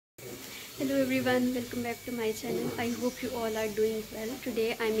Hello everyone, welcome back to my channel. I hope you all are doing well.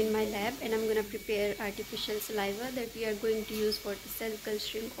 Today I'm in my lab and I'm gonna prepare artificial saliva that we are going to use for the cell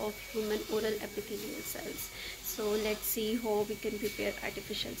culturing of human oral epithelial cells. So let's see how we can prepare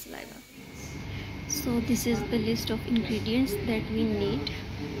artificial saliva. So this is the list of ingredients that we need.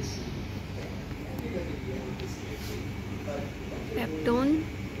 Peptone,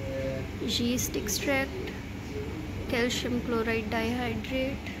 yeast extract, calcium chloride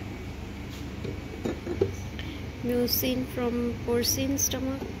dihydrate, mucin from porcine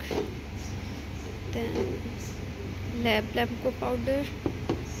stomach, then lamco powder,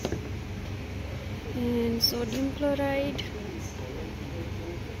 and sodium chloride,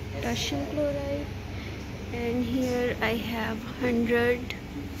 potassium chloride, and here I have 100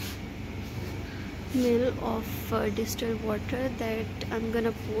 ml of distilled water that I'm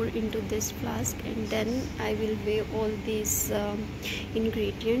gonna pour into this flask, and then I will weigh all these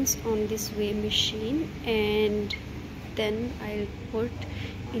ingredients on this weigh machine, and then I'll put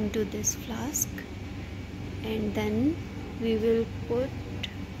into this flask, and then we will put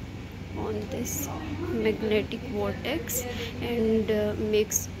on this magnetic vortex and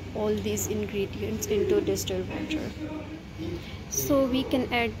mix all these ingredients into distilled water. So we can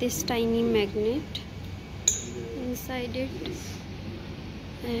add this tiny magnet inside it,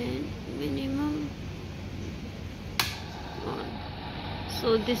 and minimum on.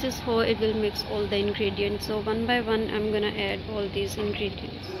 So this is how it will mix all the ingredients. So one by one I'm gonna add all these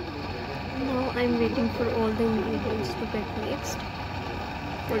ingredients. Now I'm waiting for all the ingredients to get mixed.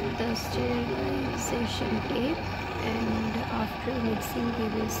 Put the sterilization tape, and after mixing we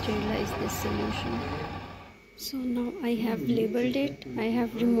will sterilize this solution. So now I have labeled it, I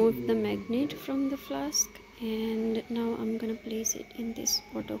have removed the magnet from the flask, and now I'm gonna place it in this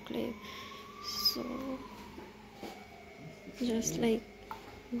autoclave. So just like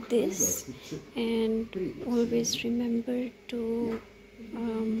this, and always remember to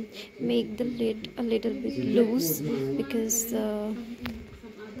make the lid a little bit loose, because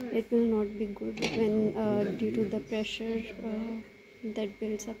it will not be good when due to the pressure that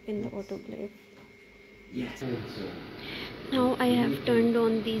builds up in the autoclave. Now I have turned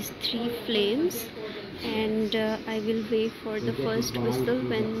on these 3 flames, and I will wait for the first whistle.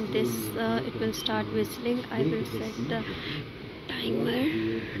 When this it will start whistling, I will set the timer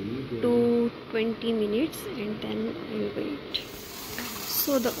to 20 minutes, and then I will wait.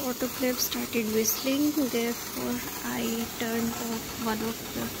 So the autoclave started whistling, therefore I turned off one of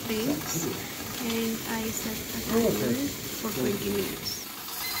the flames and I set the timer for 20 minutes.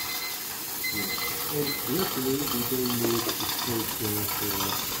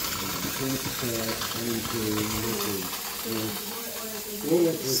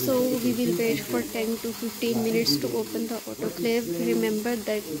 So we will wait for 10 to 15 minutes to open the autoclave. Remember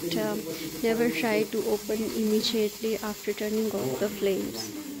that never try to open immediately after turning off the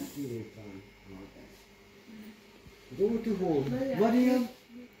flames.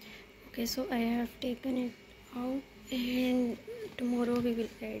 Okay, so I have taken it out, and tomorrow we will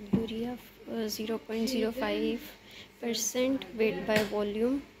add urea 0.05% weight by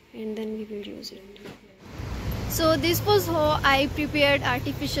volume, and then we will use it. So this was how I prepared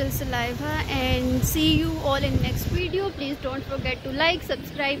artificial saliva, and see you all in next video. Please don't forget to like,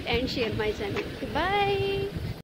 subscribe and share my channel. Goodbye.